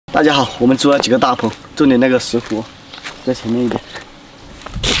大家好，我们租了几个大棚，重点那个石斛在前面一点。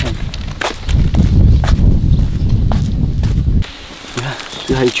你看，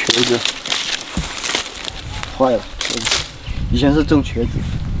这还有瘸子，坏了。以前是种瘸子，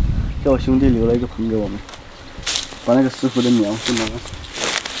叫我兄弟留了一个棚给我们，把那个石斛的苗就能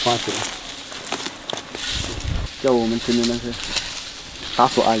发起来，叫我们村的那些打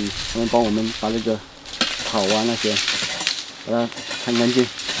扫阿姨，他们帮我们把那个草啊那些把它铲干净。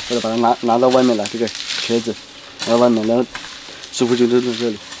 或者把它拿到外面来，这个瘸子拿到外面，然后石斛就扔在这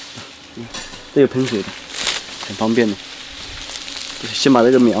里，这有喷水的，很方便的。先把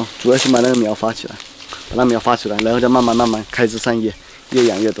那个苗，主要先把那个苗发起来，把那苗发起来，然后再慢慢开枝散叶，越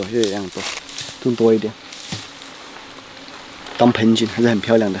养越多，越养越多，种多一点。当盆景还是很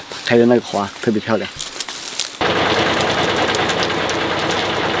漂亮的，开的那个花特别漂亮。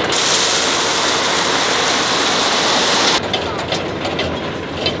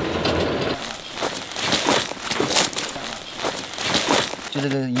 就这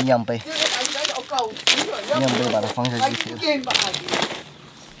个营养杯，营养杯把它放下去就可以了。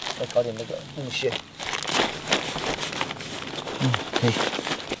再搞点那个木屑，可以。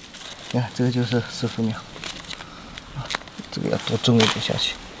你看，这个就是石斛苗，这个要多种一点下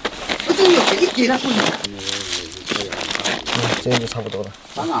去。这样就差不多了。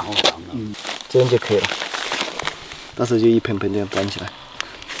这样就可以了。到时候就一盆盆这样搬起来，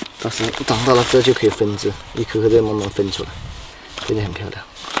到时候长大了这就可以分枝，一颗颗这样慢慢分出来。 真的很漂亮，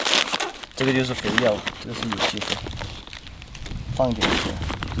这个就是肥料，这个是有机肥，放一点就可以了，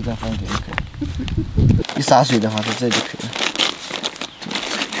就这样放一点就可以了。一洒水的话，在这就可以了。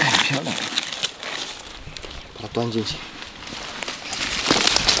这个很漂亮，把它端进去。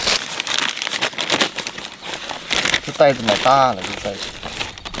这袋子买大了，这袋子。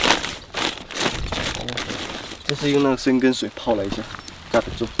这是用那个生根水泡了一下，加的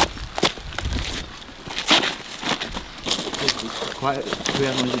重。 快，这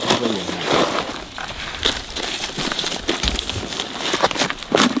样东西太过严了。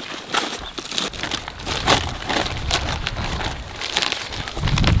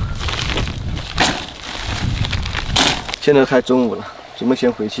现在快中午了，准备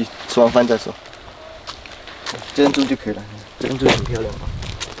先回去，吃完饭再说。这样种就可以了，这样种很漂亮啊，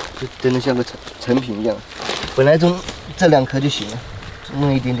就真的像个成品一样。本来种这2颗就行了，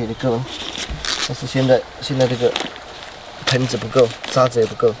弄一点点就够了。但是现在这个。 盆子不够，沙子也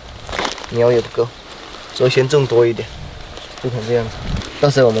不够，苗也不够，所以先种多一点，种成这样子。到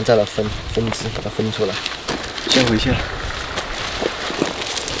时候我们再来分枝，把它分出来。先回去了。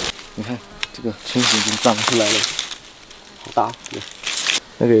你看这个春笋已经长出来了，好大！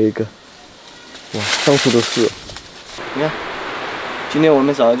那个有一个，哇，到处都是。你看，今天我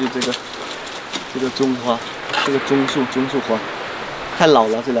们找的就这个棕花，这个棕树花，太老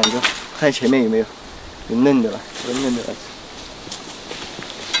了这2个，看前面有没有嫩的了，有嫩的了。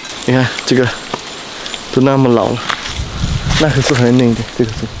 你看这个都那么老了，那棵树还嫩一点，这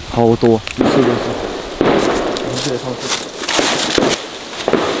个树好多，一树都是。我们这里上去。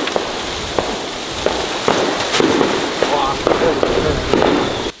哇，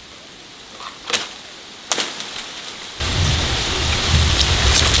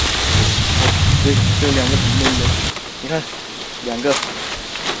这2个挺嫩的，你看2个。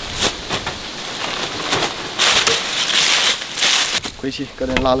 回去搞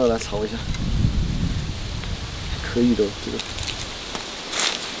点腊肉来炒一下，可以的这个。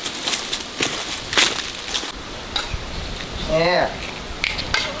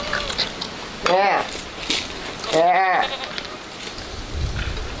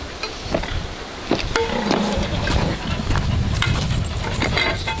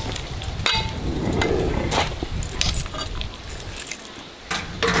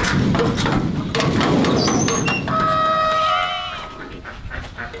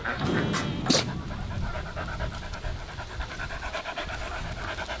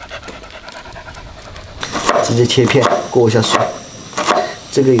直接切片过一下水，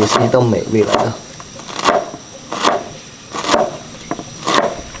这个也是一道美味来的。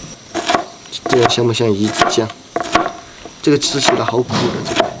这个像不像鱼子酱？这个吃起来好苦的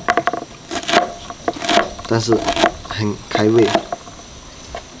这个，但是很开胃，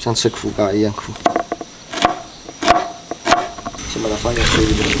像吃苦瓜一样苦。先把它放进水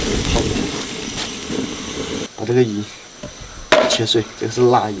里面泡一下，把这个鱼切碎，这个是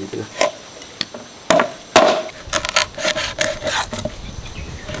腊鱼，这个。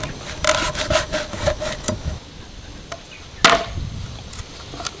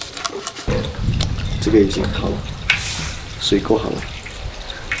 这个已经好了，水够好了。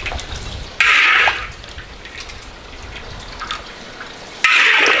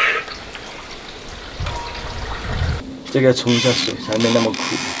这个要冲一下水，才没那么苦，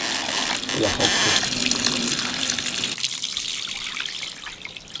比较好吃。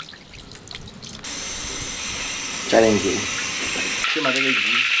加点油，先把这个鱼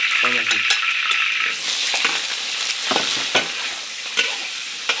放下去，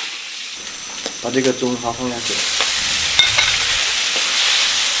把这个中花放下去。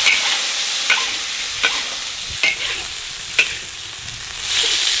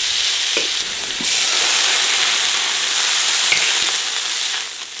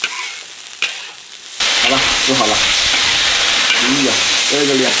 好了，煮好了。哎呀，这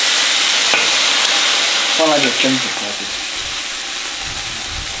个量，放了点生粉下去。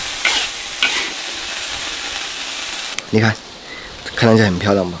你看，看上去很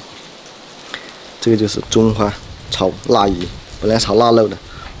漂亮吧？这个就是中花炒腊鱼，本来炒腊肉的，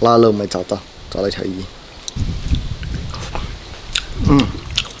腊肉没找到，找了一条鱼。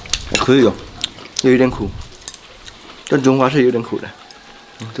还可以哦，有一点苦，但中花是有点苦的。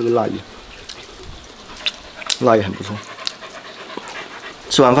这个腊鱼。 那也很不错。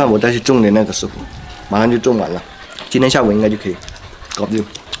吃完饭我再去种点那个石斛，马上就种完了，今天下午应该就可以搞定。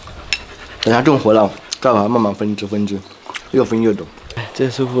等它种活了，再把它慢慢分支，越分越多。这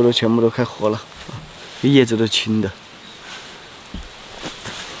石斛都全部都开活了，叶子都青的。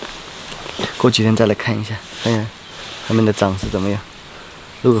过几天再来看一下，看看它们的长势怎么样。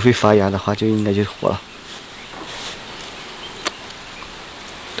如果会发芽的话，就应该就活了。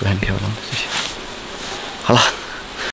都很漂亮的这些。好了。